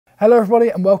Hello everybody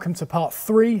and welcome to part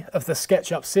 3 of the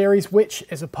SketchUp series, which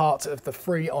is a part of the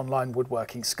free online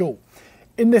woodworking school.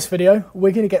 In this video,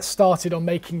 we're going to get started on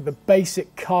making the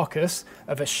basic carcass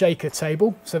of a shaker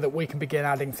table so that we can begin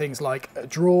adding things like a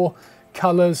drawer,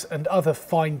 colours and other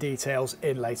fine details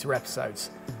in later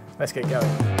episodes. Let's get going.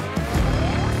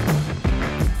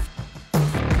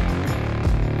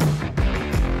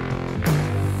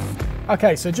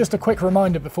 Okay, so just a quick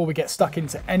reminder before we get stuck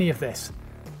into any of this.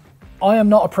 I am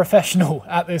not a professional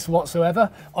at this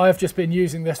whatsoever. I have just been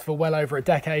using this for well over a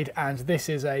decade, and this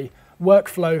is a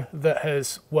workflow that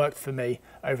has worked for me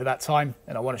over that time,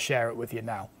 and I want to share it with you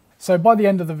now. So by the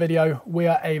end of the video, we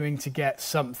are aiming to get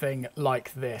something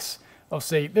like this.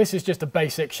 Obviously, this is just a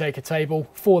basic shaker table,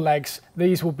 4 legs.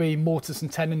 These will be mortise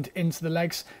and tenoned into the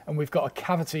legs, and we've got a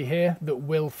cavity here that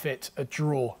will fit a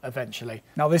drawer eventually.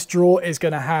 Now this drawer is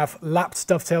going to have lapped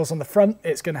dovetails on the front,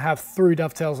 it's going to have through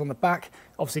dovetails on the back,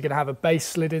 obviously going to have a base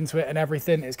slid into it and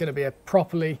everything. It's going to be a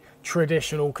properly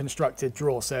traditional constructed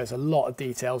drawer, so there's a lot of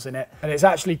details in it, and it's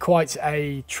actually quite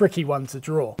a tricky one to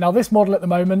draw. Now this model at the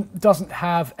moment doesn't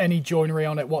have any joinery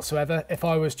on it whatsoever. If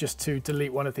I was just to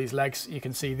delete one of these legs, you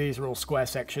can see these are all square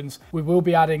sections. We will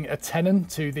be adding a tenon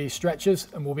to these stretchers,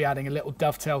 and we'll be adding a little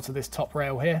dovetail to this top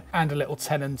rail here and a little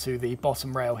tenon to the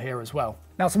bottom rail here as well.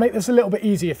 Now to make this a little bit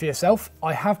easier for yourself,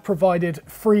 I have provided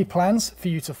free plans for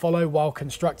you to follow while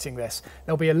constructing this.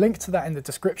 There'll be a link to that in the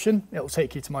description. It'll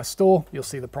take you to my store. You'll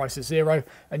see the price is $0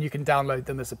 and you can download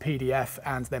them as a PDF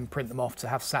and then print them off to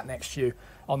have sat next to you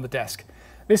on the desk.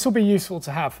 This will be useful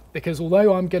to have because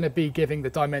although I'm going to be giving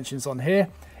the dimensions on here,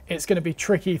 it's going to be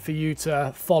tricky for you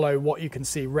to follow what you can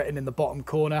see written in the bottom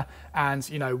corner and,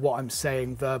 you know, what I'm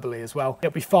saying verbally as well.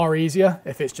 It'll be far easier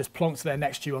if it's just plonked there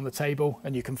next to you on the table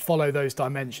and you can follow those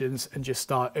dimensions and just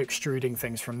start extruding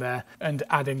things from there and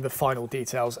adding the final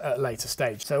details at a later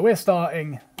stage. So we're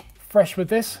starting fresh with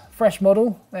this, fresh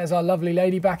model. There's our lovely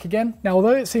lady back again. Now,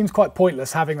 although it seems quite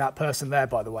pointless having that person there,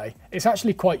 by the way, it's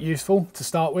actually quite useful to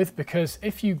start with because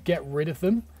if you get rid of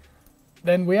them,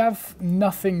 then we have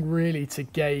nothing really to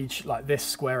gauge like this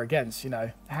square against, you know.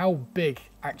 How big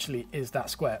actually is that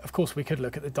square? Of course, we could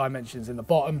look at the dimensions in the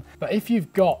bottom, but if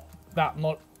you've got that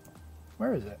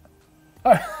where is it?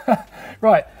 Oh,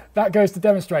 right, that goes to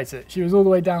demonstrate it. She was all the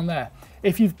way down there.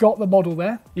 If you've got the model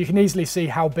there, you can easily see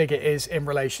how big it is in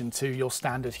relation to your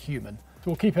standard human.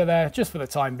 So we'll keep her there just for the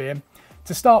time being.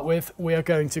 To start with, we are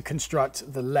going to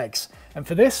construct the legs. And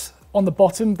for this, on the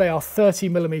bottom, they are 30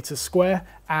 millimeters square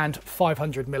and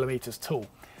 500 millimeters tall.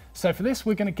 So for this,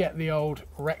 we're going to get the old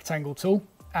rectangle tool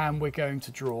and we're going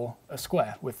to draw a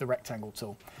square with the rectangle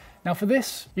tool. Now for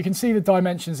this, you can see the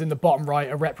dimensions in the bottom right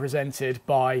are represented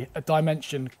by a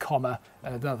dimension, comma,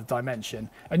 and another dimension.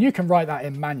 And you can write that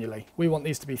in manually. We want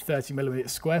these to be 30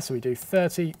 millimeters square, so we do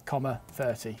 30, comma,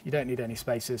 30. You don't need any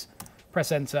spaces.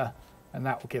 Press enter, and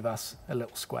that will give us a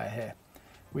little square here.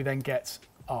 We then get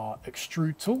our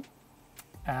extrude tool,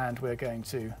 and we're going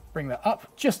to bring that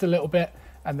up just a little bit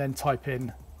and then type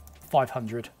in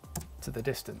 500 to the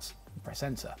distance and press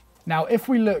enter. Now, if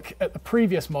we look at the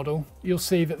previous model, you'll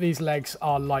see that these legs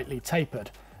are lightly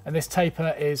tapered, and this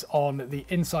taper is on the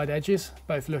inside edges,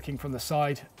 both looking from the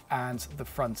side and the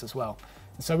front as well.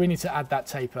 And so we need to add that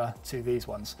taper to these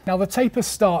ones. Now the taper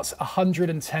starts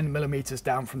 110 millimeters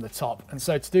down from the top. And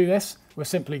so to do this, we're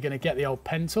simply going to get the old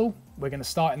pen tool. We're going to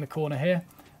start in the corner here,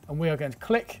 and we are going to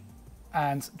click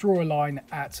and draw a line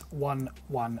at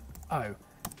 110,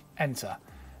 enter.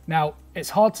 Now, it's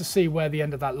hard to see where the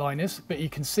end of that line is, but you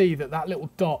can see that that little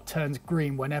dot turns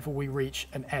green whenever we reach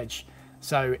an edge.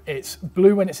 So it's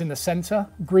blue when it's in the center,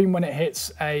 green when it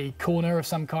hits a corner of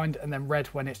some kind, and then red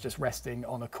when it's just resting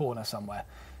on a corner somewhere.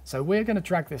 So we're going to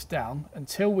drag this down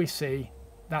until we see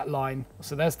that line.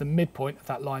 So there's the midpoint of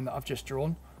that line that I've just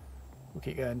drawn. We'll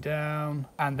keep going down,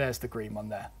 and there's the green one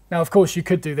there. Now, of course, you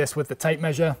could do this with the tape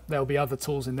measure. There'll be other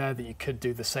tools in there that you could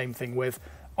do the same thing with.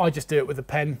 I just do it with a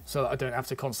pen so that I don't have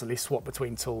to constantly swap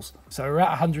between tools. So we're at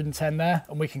 110 there,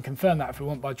 and we can confirm that if we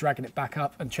want by dragging it back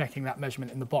up and checking that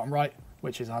measurement in the bottom right,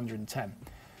 which is 110.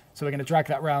 So we're going to drag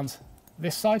that round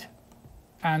this side,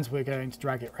 and we're going to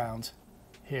drag it round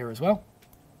here as well.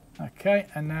 Okay,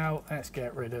 and now let's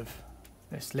get rid of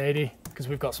this lady because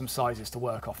we've got some sizes to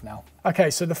work off now. Okay,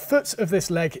 so the foot of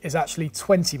this leg is actually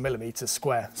 20 millimeters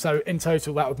square. So in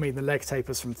total, that would mean the leg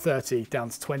tapers from 30 down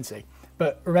to 20.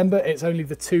 But remember, it's only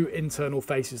the 2 internal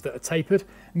faces that are tapered,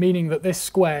 meaning that this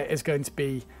square is going to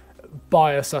be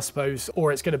bias, I suppose,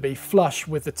 or it's going to be flush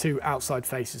with the 2 outside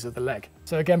faces of the leg.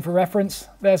 So again, for reference,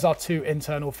 there's our 2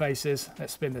 internal faces.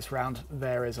 Let's spin this round.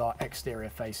 There is our exterior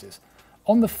faces.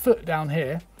 On the foot down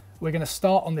here, we're going to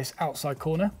start on this outside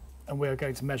corner, and we're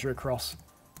going to measure across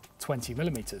 20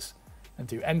 millimeters and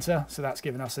do enter. So that's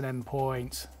given us an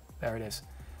endpoint. There it is.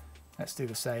 Let's do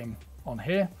the same on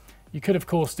here. You could of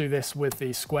course do this with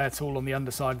the square tool on the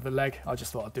underside of the leg. I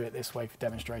just thought I'd do it this way for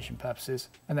demonstration purposes.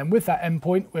 And then with that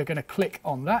endpoint, we're going to click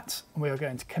on that and we are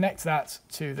going to connect that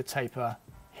to the taper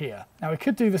here. Now we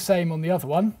could do the same on the other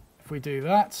one. If we do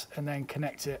that and then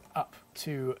connect it up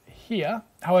to here.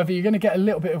 However, you're going to get a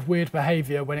little bit of weird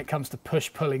behavior when it comes to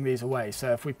pulling these away.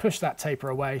 So if we push that taper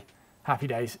away, happy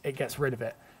days, it gets rid of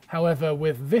it. However,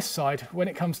 with this side, when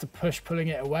it comes to pulling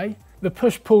it away, the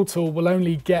push-pull tool will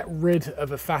only get rid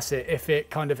of a facet if it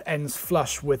kind of ends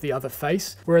flush with the other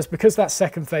face. Whereas because that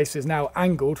second face is now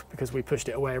angled, because we pushed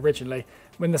it away originally,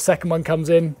 when the second one comes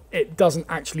in, it doesn't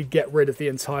actually get rid of the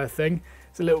entire thing.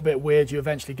 It's a little bit weird, you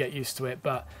eventually get used to it,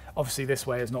 but obviously this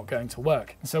way is not going to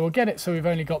work. So we'll get it so we've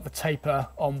only got the taper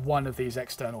on one of these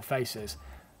external faces.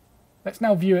 Let's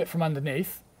now view it from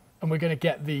underneath, and we're going to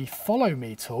get the follow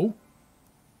me tool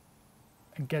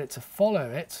and get it to follow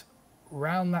it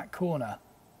round that corner.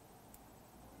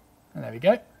 And there we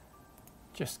go.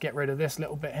 Just get rid of this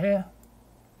little bit here.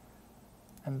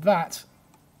 And that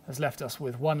has left us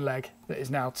with one leg that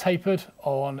is now tapered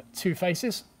on two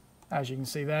faces, as you can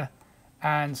see there,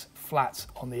 and flat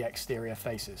on the exterior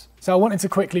faces. So I wanted to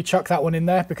quickly chuck that one in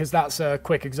there because that's a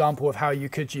quick example of how you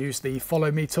could use the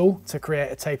follow me tool to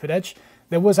create a tapered edge.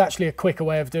 There was actually a quicker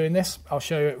way of doing this. I'll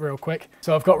show you it real quick.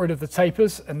 So I've got rid of the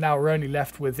tapers and now we're only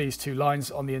left with these two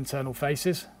lines on the internal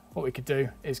faces. What we could do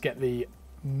is get the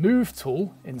move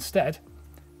tool instead,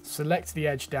 select the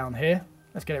edge down here.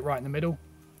 Let's get it right in the middle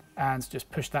and just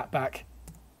push that back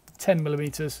 10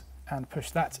 millimeters and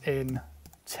push that in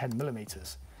 10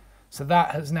 millimeters. So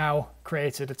that has now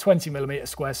created a 20 millimeter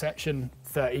square section,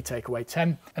 30 take away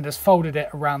 10, and has folded it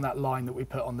around that line that we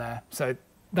put on there. So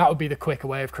that would be the quicker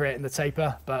way of creating the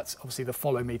taper, but obviously the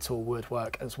follow me tool would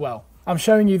work as well. I'm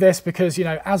showing you this because, you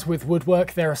know, as with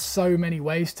woodwork, there are so many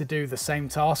ways to do the same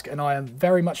task, and I am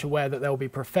very much aware that there will be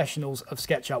professionals of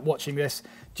SketchUp watching this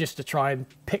just to try and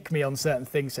pick me on certain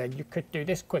things, saying you could do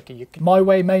this quicker. My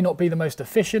way may not be the most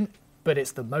efficient, but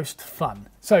it's the most fun.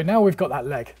 So now we've got that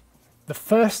leg. The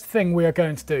first thing we are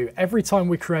going to do every time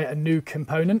we create a new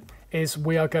component is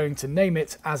we are going to name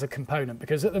it as a component,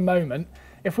 because at the moment,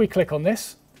 if we click on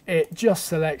this, it just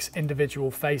selects individual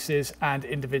faces and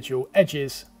individual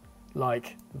edges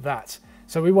like that.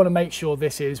 So we want to make sure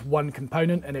this is one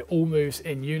component and it all moves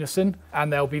in unison,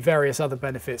 and there'll be various other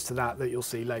benefits to that you'll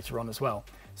see later on as well.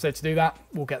 So to do that,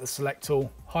 we'll get the select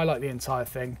tool, highlight the entire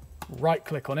thing, right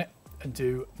click on it and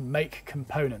do make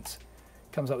component.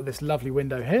 Comes up with this lovely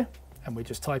window here, and we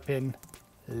just type in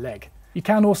leg. You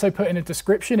can also put in a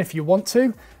description if you want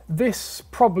to. This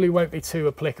probably won't be too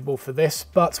applicable for this,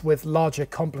 but with larger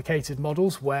complicated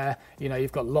models where, you know,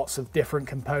 you've got lots of different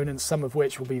components, some of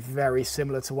which will be very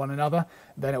similar to one another,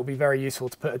 then it'll be very useful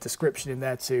to put a description in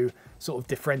there to sort of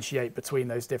differentiate between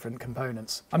those different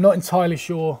components. I'm not entirely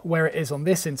sure where it is on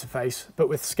this interface, but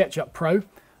with SketchUp Pro,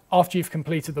 after you've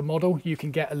completed the model, you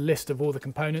can get a list of all the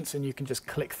components and you can just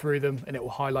click through them and it will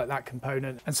highlight that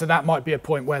component. And so that might be a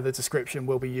point where the description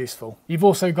will be useful. You've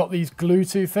also got these glue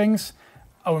to things.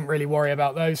 I wouldn't really worry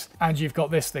about those. And you've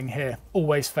got this thing here,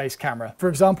 always face camera. For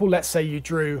example, let's say you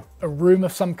drew a room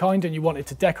of some kind and you wanted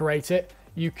to decorate it.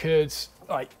 You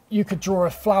could draw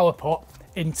a flower pot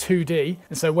in 2D,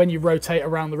 and so when you rotate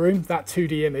around the room, that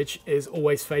 2D image is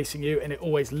always facing you and it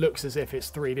always looks as if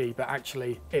it's 3D, but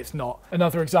actually it's not.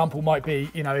 Another example might be,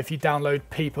 you know, if you download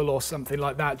People or something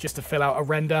like that just to fill out a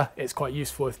render, it's quite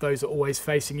useful if those are always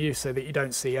facing you so that you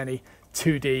don't see any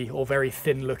 2D or very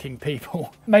thin looking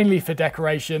people. Mainly for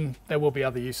decoration. There will be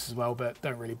other uses as well, but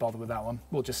don't really bother with that one.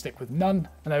 We'll just stick with none.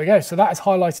 And there we go. So that has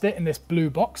highlighted it in this blue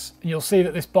box. And you'll see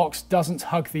that this box doesn't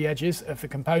hug the edges of the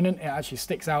component. It actually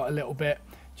sticks out a little bit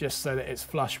just so that it's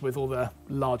flush with all the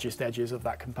largest edges of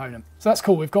that component. So that's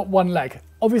cool. We've got one leg.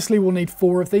 Obviously we'll need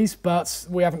 4 of these, but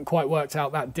we haven't quite worked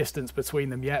out that distance between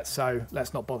them yet, so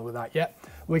let's not bother with that yet.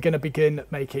 We're going to begin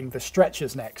making the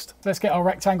stretchers next. Let's get our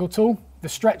rectangle tool. The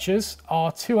stretchers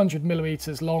are 200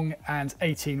 millimeters long and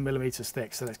 18 millimeters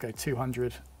thick. So let's go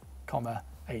 200,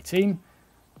 18.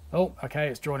 Oh, okay,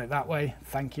 it's drawn it that way.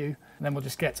 Thank you. And then we'll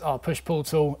just get our push-pull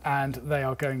tool, and they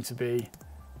are going to be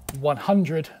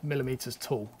 100 millimeters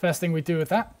tall. First thing we do with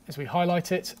that is we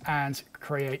highlight it and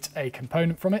create a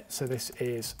component from it. So this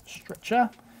is stretcher.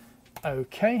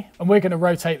 Okay, and we're going to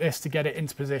rotate this to get it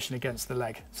into position against the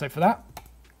leg. So for that,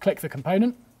 click the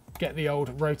component, get the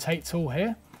old rotate tool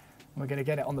here. And we're going to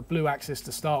get it on the blue axis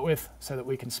to start with so that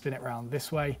we can spin it around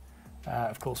this way.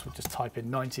 Of course, we'll just type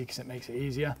in 90 because it makes it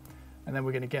easier. And then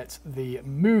we're going to get the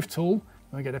move tool. And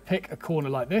we're going to pick a corner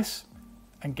like this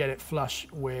and get it flush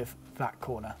with that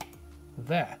corner.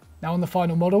 there. Now on the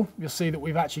final model, you'll see that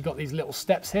we've actually got these little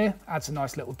steps here, adds a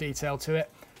nice little detail to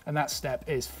it, and that step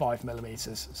is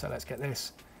 5mm. So let's get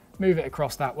this, move it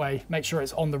across that way, make sure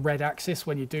it's on the red axis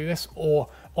when you do this, or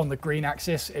on the green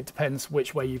axis. It depends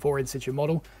which way you've oriented your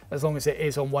model, as long as it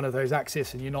is on one of those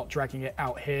axes and you're not dragging it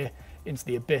out here into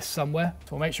the abyss somewhere.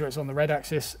 So we'll make sure it's on the red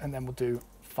axis, and then we'll do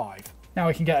 5. Now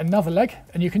we can get another leg,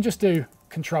 and you can just do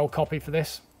Control Copy for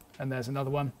this, and there's another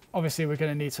one. Obviously we're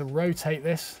going to need to rotate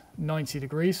this 90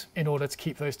 degrees in order to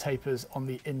keep those tapers on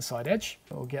the inside edge.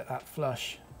 So we'll get that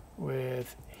flush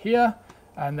with here,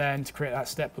 and then to create that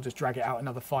step we'll just drag it out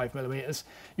another 5mm.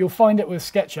 You'll find it with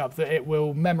SketchUp that it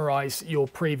will memorize your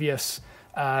previous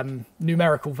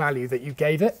numerical value that you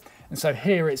gave it, and so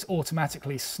here it's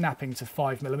automatically snapping to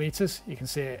 5mm. You can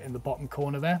see it in the bottom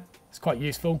corner there. It's quite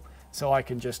useful, so I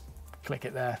can just click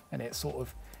it there and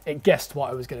it guessed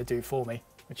what I was going to do for me,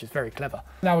 which is very clever.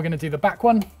 Now we're going to do the back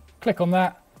one. Click on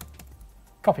that,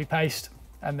 copy paste,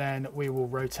 and then we will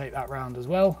rotate that round as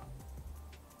well,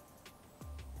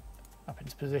 up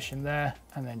into position there,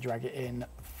 and then drag it in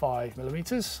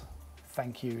 5mm.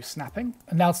 Thank you, snapping.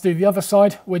 And now to do the other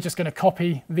side, we're just going to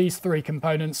copy these 3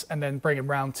 components and then bring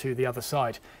them round to the other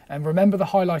side. And remember the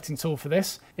highlighting tool for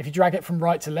this. If you drag it from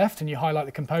right to left and you highlight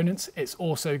the components, it's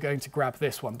also going to grab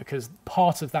this one because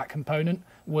part of that component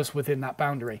was within that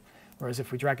boundary. Whereas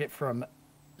if we drag it from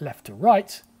left to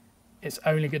right, it's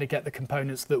only going to get the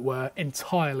components that were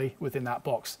entirely within that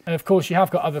box. And of course you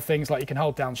have got other things, like you can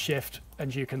hold down Shift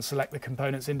and you can select the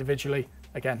components individually.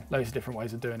 Again, loads of different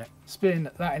ways of doing it. Spin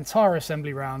that entire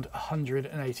assembly round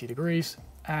 180 degrees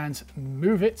and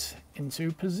move it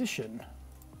into position.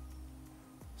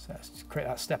 So let's just create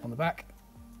that step on the back.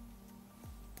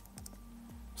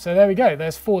 So there we go,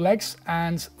 there's 4 legs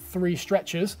and 3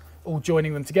 stretchers, all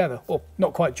joining them together. Well,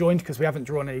 not quite joined because we haven't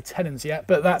drawn any tenons yet,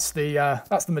 but that's the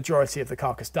majority of the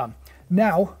carcass done.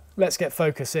 Now, let's get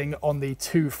focusing on the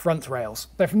 2 front rails.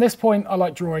 So from this point, I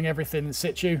like drawing everything in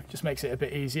situ, just makes it a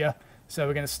bit easier. So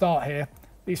we're going to start here.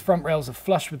 These front rails are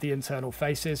flush with the internal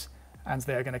faces, and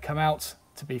they're going to come out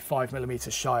to be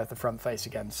 5mm shy of the front face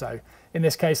again. So in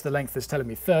this case, the length is telling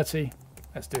me 30.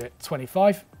 Let's do it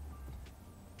 25.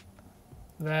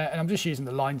 There, and I'm just using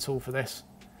the line tool for this.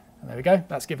 And there we go,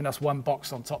 that's given us 1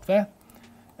 box on top there.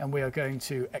 And we are going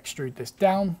to extrude this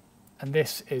down, and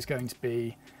this is going to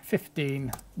be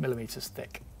 15mm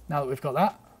thick. Now that we've got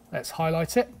that, let's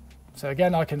highlight it. So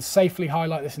again, I can safely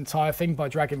highlight this entire thing by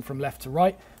dragging from left to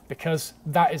right, because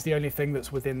that is the only thing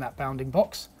that's within that bounding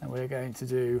box. And we're going to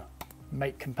do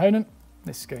Make Component.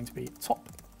 This is going to be top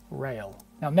rail.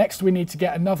 Now next we need to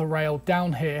get another rail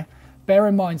down here. Bear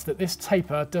in mind that this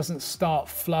taper doesn't start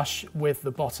flush with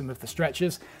the bottom of the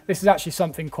stretchers. This is actually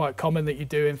something quite common that you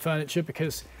do in furniture,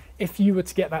 because if you were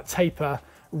to get that taper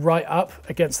right up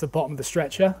against the bottom of the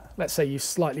stretcher, let's say you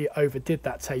slightly overdid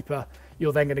that taper,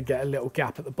 you're then going to get a little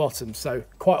gap at the bottom. So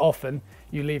quite often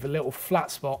you leave a little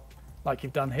flat spot like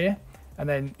you've done here, and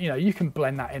then you can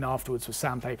blend that in afterwards with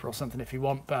sandpaper or something if you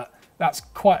want, but that's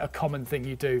quite a common thing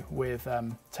you do with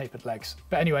tapered legs.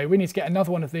 But anyway, we need to get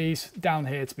another one of these down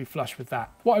here to be flush with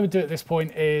that. What I would do at this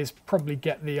point is probably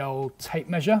get the old tape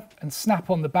measure and snap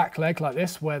on the back leg like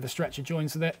this, where the stretcher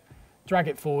joins with it, drag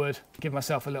it forward, give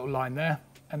myself a little line there,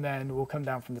 and then we'll come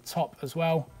down from the top as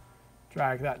well,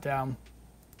 drag that down,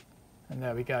 and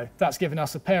there we go. That's given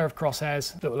us a pair of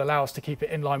crosshairs that will allow us to keep it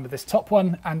in line with this top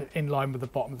one and in line with the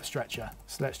bottom of the stretcher.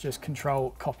 So let's just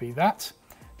Control Copy that.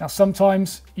 Now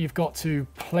sometimes you've got to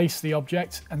place the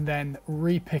object and then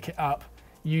re-pick it up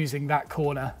using that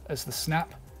corner as the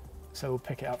snap. So we'll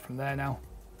pick it up from there now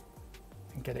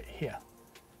and get it here.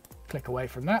 Click away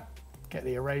from that, get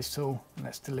the erase tool, and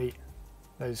let's delete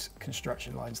those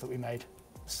construction lines that we made.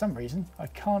 For some reason, I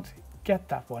can't get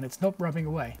that one. It's not rubbing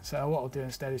away. So what I'll do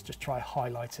instead is just try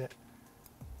highlight it.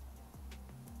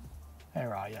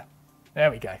 There are you. There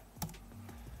we go.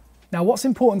 Now what's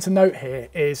important to note here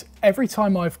is every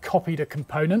time I've copied a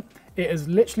component, it has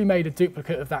literally made a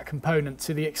duplicate of that component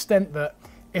to the extent that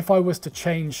if I was to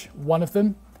change one of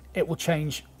them, it will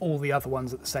change all the other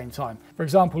ones at the same time. For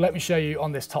example, let me show you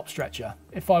on this top stretcher.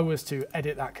 If I was to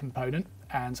edit that component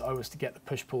and I was to get the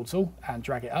push-pull tool and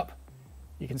drag it up,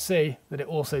 you can see that it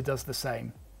also does the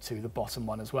same to the bottom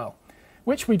one as well,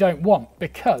 which we don't want,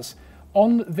 because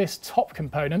on this top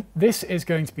component, this is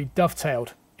going to be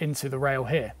dovetailed into the rail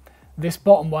here. This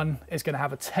bottom one is going to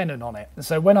have a tenon on it. And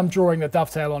so when I'm drawing the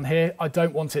dovetail on here, I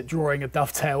don't want it drawing a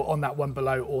dovetail on that one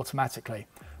below automatically.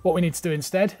 What we need to do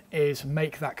instead is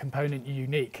make that component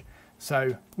unique.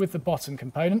 So with the bottom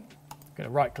component, I'm going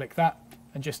to right click that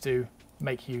and just do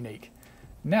Make Unique.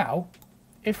 Now,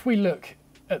 if we look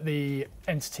at the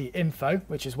entity info,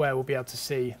 which is where we'll be able to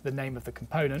see the name of the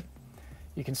component,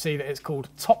 you can see that it's called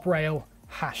top rail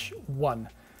 -1.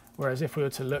 Whereas if we were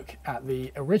to look at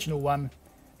the original one,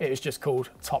 it is just called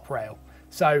top rail.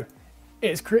 So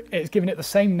it's given it the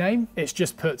same name, it's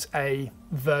just put a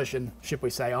version, should we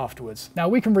say, afterwards. Now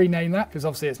we can rename that because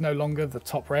obviously it's no longer the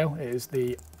top rail, it is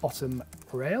the bottom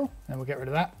rail, and we'll get rid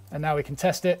of that. And now we can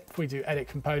test it. If we do edit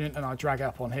component and I drag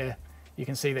up on here, you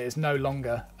can see that it's no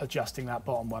longer adjusting that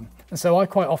bottom one. And so I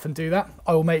quite often do that.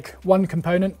 I will make one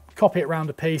component, copy it around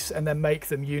a piece, and then make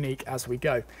them unique as we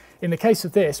go. In the case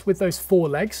of this, with those 4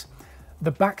 legs,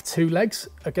 the back 2 legs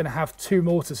are going to have 2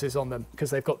 mortises on them because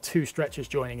they've got 2 stretchers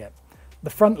joining it. The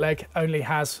front leg only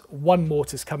has 1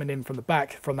 mortise coming in from the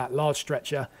back from that large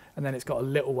stretcher, and then it's got a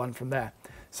little one from there.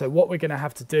 So what we're going to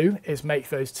have to do is make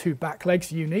those 2 back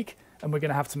legs unique, and we're going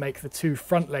to have to make the 2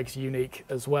 front legs unique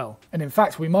as well. And in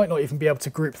fact, we might not even be able to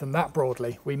group them that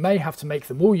broadly. We may have to make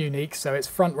them all unique, so it's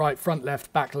front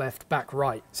left, back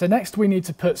right. So next we need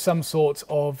to put some sort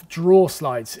of drawer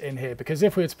slides in here, because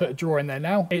if we were to put a drawer in there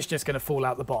now, it's just going to fall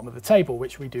out the bottom of the table,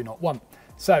 which we do not want.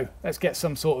 So let's get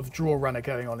some sort of drawer runner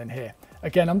going on in here.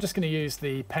 Again, I'm just going to use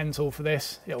the pen tool for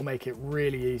this. It'll make it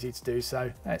really easy to do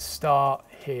so. Let's start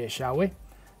here, shall we?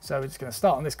 So we're just going to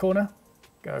start on this corner,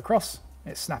 go across.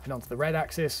 It's snapping onto the red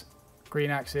axis,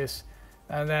 green axis,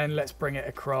 and then let's bring it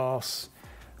across,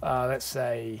 let's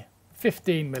say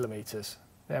 15 millimeters.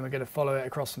 Then we're going to follow it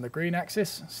across from the green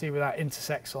axis, see where that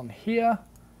intersects on here,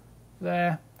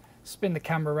 there. Spin the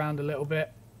camera around a little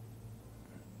bit,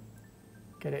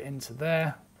 get it into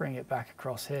there, bring it back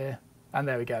across here, and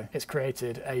there we go. It's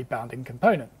created a bounding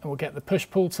component. And we'll get the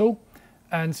push-pull tool,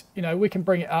 and you know, we can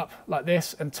bring it up like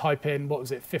this and type in, what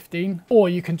was it, 15, or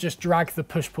you can just drag the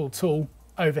push-pull tool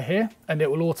over here and it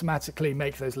will automatically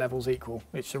make those levels equal,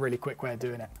 which is a really quick way of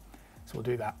doing it. So we'll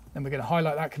do that. Then we're going to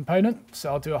highlight that component. So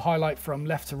I'll do a highlight from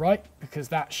left to right because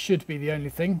that should be the only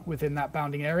thing within that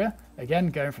bounding area. Again,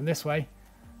 going from this way,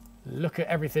 look at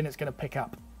everything it's going to pick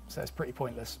up. So it's pretty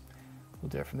pointless. We'll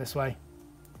do it from this way.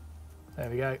 There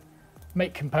we go.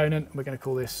 Make component. We're going to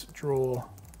call this drawer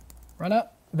runner.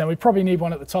 Then we probably need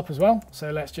one at the top as well. So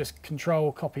let's just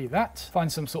control copy that. Find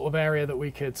some sort of area that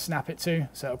we could snap it to.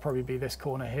 So it'll probably be this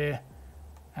corner here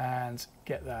and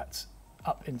get that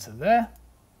up into there.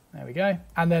 There we go.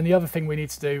 And then the other thing we need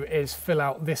to do is fill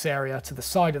out this area to the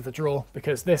side of the drawer,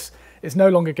 because this is no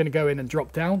longer going to go in and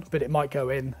drop down, but it might go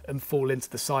in and fall into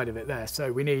the side of it there.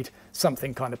 So we need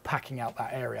something kind of packing out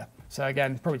that area. So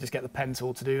again, probably just get the pen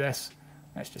tool to do this.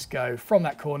 Let's just go from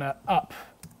that corner up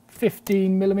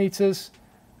 15 millimeters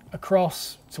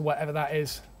across to whatever that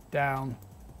is, down,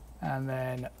 and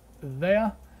then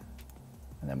there.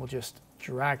 And then we'll just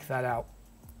drag that out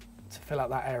to fill out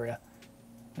that area.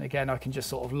 And again, I can just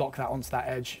sort of lock that onto that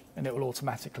edge and it will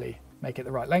automatically make it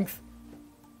the right length.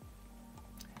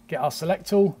 Get our select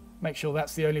tool, make sure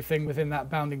that's the only thing within that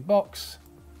bounding box.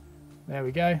 There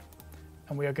we go.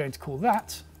 And we are going to call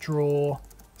that drawer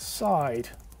side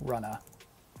runner.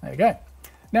 There you go.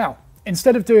 Now,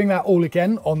 instead of doing that all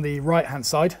again on the right-hand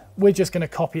side, we're just going to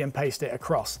copy and paste it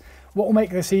across. What will make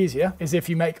this easier is if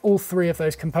you make all 3 of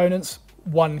those components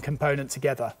one component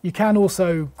together. You can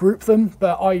also group them,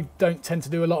 but I don't tend to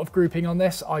do a lot of grouping on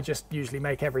this. I just usually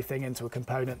make everything into a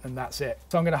component and that's it.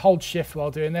 So I'm going to hold shift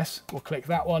while doing this. We'll click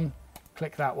that one,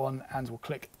 and we'll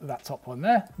click that top one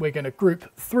there. We're going to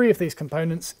group 3 of these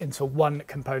components into one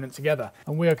component together.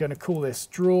 And we are going to call this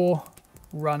drawer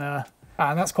runner.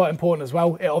 And that's quite important as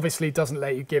well. It obviously doesn't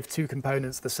let you give 2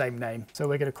 components the same name. So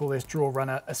we're going to call this drawer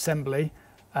runner assembly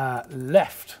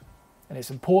left. And it's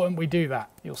important we do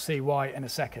that. You'll see why in a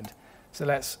second. So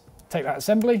let's take that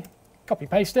assembly, copy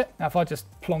paste it. Now if I just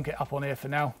plonk it up on here for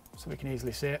now, so we can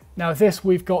easily see it. Now with this,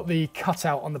 we've got the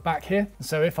cutout on the back here.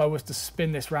 So if I was to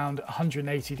spin this round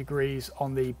 180 degrees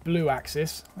on the blue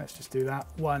axis, let's just do that,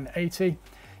 180,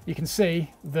 you can see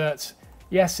that,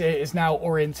 yes, it is now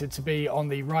oriented to be on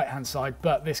the right-hand side,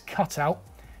 but this cutout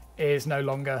is no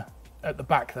longer at the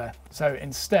back there. So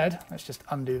instead, let's just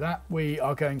undo that. We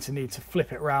are going to need to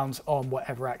flip it around on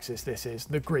whatever axis this is,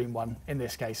 the green one in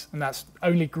this case. And that's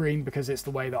only green because it's the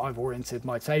way that I've oriented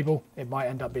my table. It might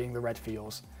end up being the red for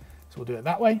yours. So we'll do it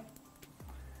that way.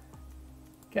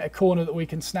 Get a corner that we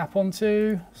can snap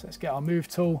onto. So let's get our move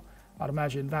tool. I'd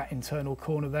imagine that internal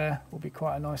corner there will be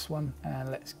quite a nice one.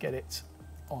 And let's get it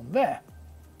on there.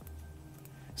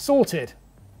 Sorted,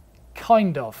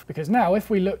 kind of, because now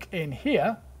if we look in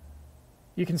here,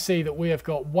 you can see that we have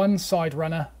got one side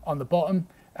runner on the bottom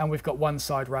and we've got one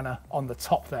side runner on the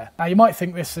top there. Now you might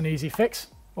think this is an easy fix.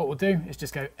 What we'll do is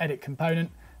just go edit component,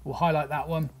 we'll highlight that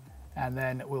one and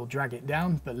then we'll drag it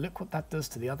down, but look what that does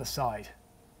to the other side.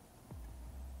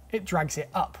 it drags it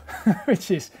up,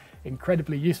 which is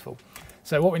incredibly useful.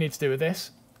 So what we need to do with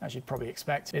this, as you'd probably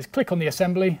expect, is click on the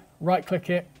assembly, right click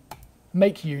it,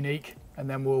 make unique, and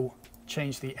then we'll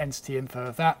change the entity info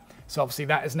of that. So obviously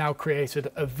that has now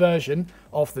created a version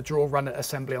of the draw runner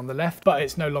assembly on the left, but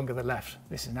it's no longer the left.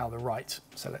 This is now the right.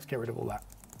 So let's get rid of all that.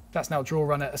 That's now draw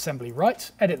runner assembly right.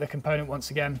 Edit the component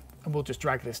once again, and we'll just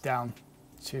drag this down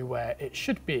to where it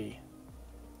should be.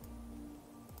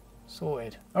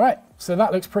 Sorted. All right, so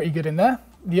that looks pretty good in there.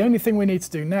 The only thing we need to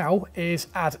do now is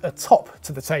add a top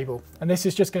to the table. And this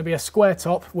is just going to be a square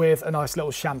top with a nice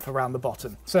little chamfer around the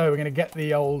bottom. So we're going to get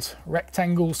the old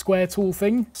rectangle square tool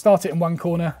thing, start it in one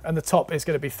corner, and the top is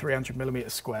going to be 300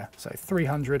 millimeters square. So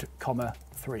 300,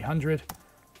 300,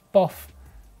 boff.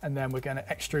 And then we're going to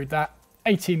extrude that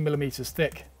 18 millimeters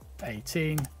thick,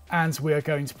 18. And we're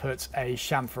going to put a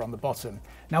chamfer on the bottom.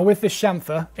 Now with this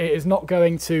chamfer, it is not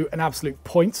going to an absolute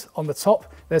point on the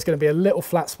top. There's going to be a little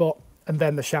flat spot and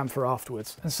then the chamfer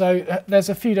afterwards. And so there's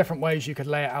a few different ways you could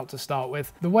lay it out to start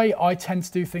with. The way I tend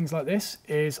to do things like this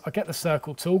is I get the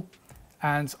circle tool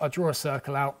and I draw a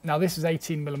circle out. Now this is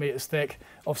 18 millimeters thick.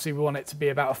 Obviously we want it to be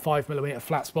about a 5 millimeter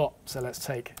flat spot. So let's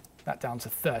take that down to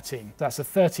 13. That's a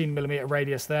 13 millimeter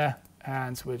radius there.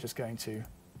 And we're just going to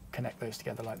connect those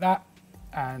together like that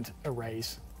and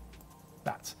erase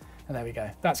that. And there we go.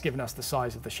 That's given us the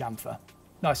size of the chamfer.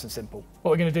 Nice and simple.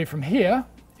 What we're going to do from here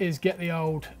is get the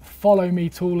old follow me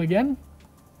tool again,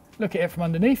 look at it from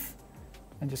underneath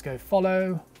and just go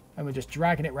follow, and we're just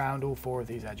dragging it around all four of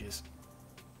these edges.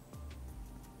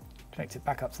 Connect it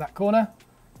back up to that corner,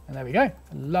 and there we go.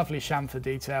 A lovely chamfer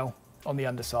detail on the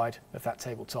underside of that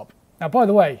tabletop. Now, by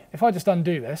the way, if I just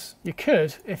undo this, you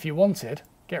could, if you wanted,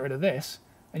 get rid of this,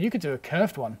 and you could do a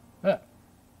curved one. Look,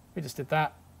 we just did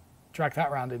that, drag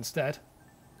that around instead.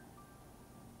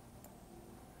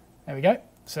 There we go.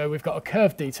 So we've got a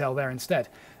curved detail there instead.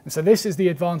 And so this is the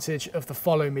advantage of the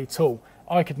follow me tool.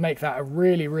 I could make that a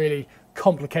really, really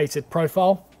complicated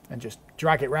profile and just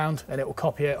drag it around and it will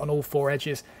copy it on all four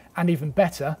edges. And even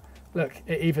better, look,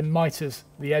 it even miters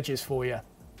the edges for you,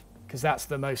 because that's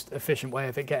the most efficient way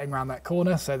of it getting around that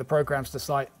corner. So the programs to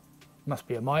cite must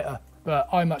be a miter, but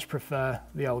I much prefer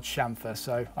the old chamfer,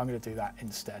 so I'm going to do that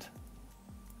instead.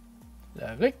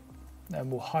 Lovely. Then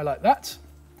we'll highlight that.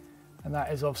 And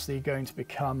that is obviously going to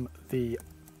become the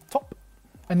top.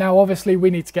 And now obviously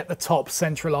we need to get the top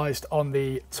centralized on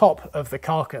the top of the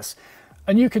carcass.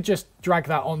 And you could just drag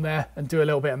that on there and do a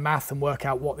little bit of math and work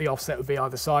out what the offset would be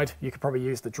either side. You could probably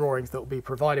use the drawings that will be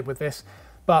provided with this.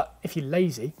 But if you're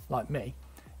lazy, like me,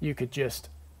 you could just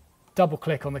double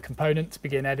click on the component to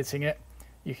begin editing it.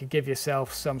 You could give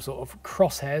yourself some sort of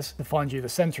crosshairs to find you the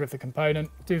center of the component.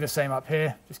 Do the same up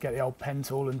here. Just get the old pen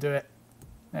tool and do it.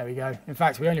 There we go. In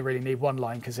fact, we only really need one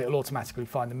line because it'll automatically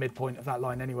find the midpoint of that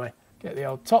line anyway. Get the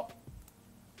old top,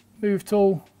 move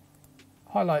tool,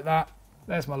 highlight that.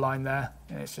 There's my line there,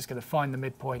 and it's just going to find the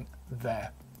midpoint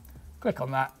there. Click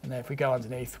on that, and then if we go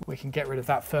underneath, we can get rid of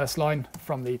that first line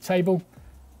from the table,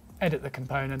 edit the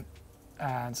component,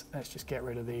 and let's just get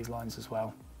rid of these lines as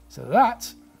well. So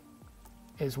that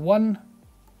is one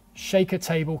shaker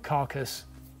table carcass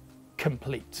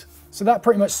complete. So that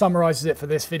pretty much summarizes it for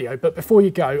this video. But before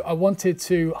you go, I wanted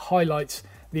to highlight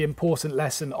the important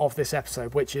lesson of this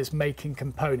episode, which is making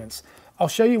components. I'll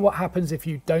show you what happens if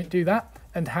you don't do that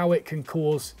and how it can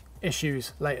cause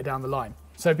issues later down the line.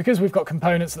 So because we've got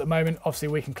components at the moment, obviously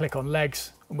we can click on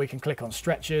legs and we can click on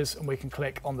stretchers and we can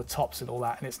click on the tops and all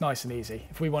that, and it's nice and easy.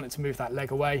 If we wanted to move that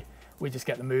leg away, we just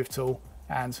get the move tool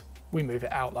and we move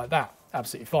it out like that.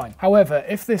 Absolutely fine. However,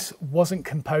 if this wasn't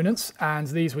components and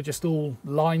these were just all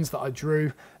lines that I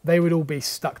drew, they would all be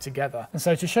stuck together. And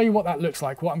so to show you what that looks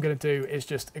like, what I'm going to do is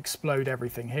just explode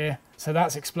everything here. So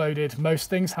that's exploded most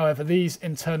things. However, these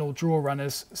internal draw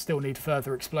runners still need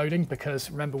further exploding because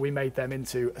remember we made them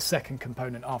into a second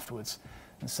component afterwards.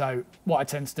 And so what I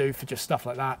tend to do for just stuff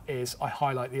like that is I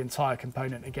highlight the entire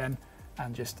component again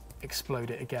and just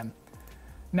explode it again.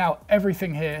 Now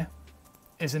everything here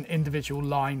is an individual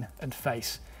line and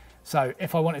face. So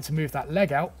if I wanted to move that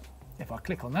leg out, if I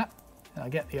click on that and I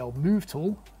get the old move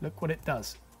tool, look what it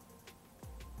does.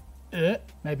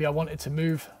 Maybe I wanted to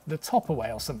move the top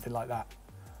away or something like that.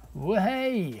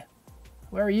 Hey,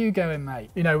 where are you going,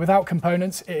 mate? You know, without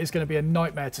components, it is going to be a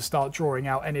nightmare to start drawing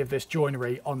out any of this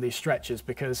joinery on these stretchers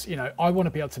because, you know, I want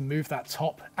to be able to move that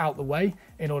top out the way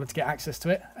in order to get access to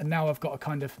it. And now I've got to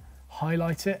kind of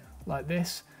highlight it like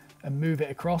this and move it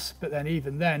across, but then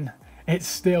even then it's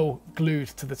still glued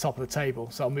to the top of the table.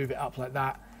 So I'll move it up like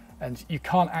that, and you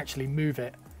can't actually move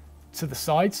it to the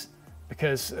sides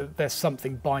because there's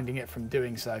something binding it from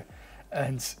doing so.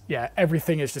 And yeah,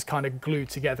 everything is just kind of glued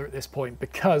together at this point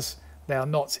because they are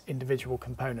not individual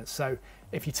components. So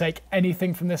if you take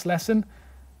anything from this lesson,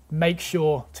 make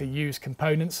sure to use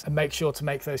components and make sure to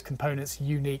make those components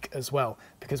unique as well.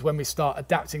 Because when we start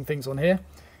adapting things on here,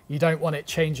 you don't want it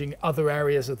changing other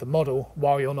areas of the model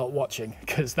while you're not watching,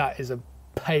 because that is a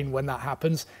pain when that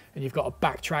happens and you've got to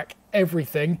backtrack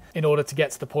everything in order to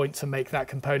get to the point to make that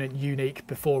component unique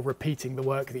before repeating the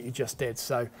work that you just did.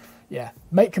 So yeah,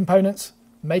 make components,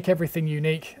 make everything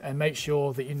unique, and make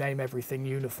sure that you name everything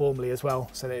uniformly as well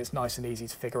so that it's nice and easy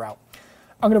to figure out.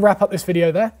 I'm going to wrap up this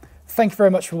video there. Thank you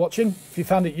very much for watching. If you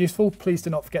found it useful, please do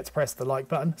not forget to press the like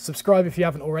button, subscribe if you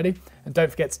haven't already, and don't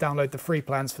forget to download the free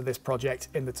plans for this project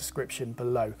in the description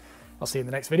below. I'll see you in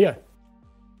the next video.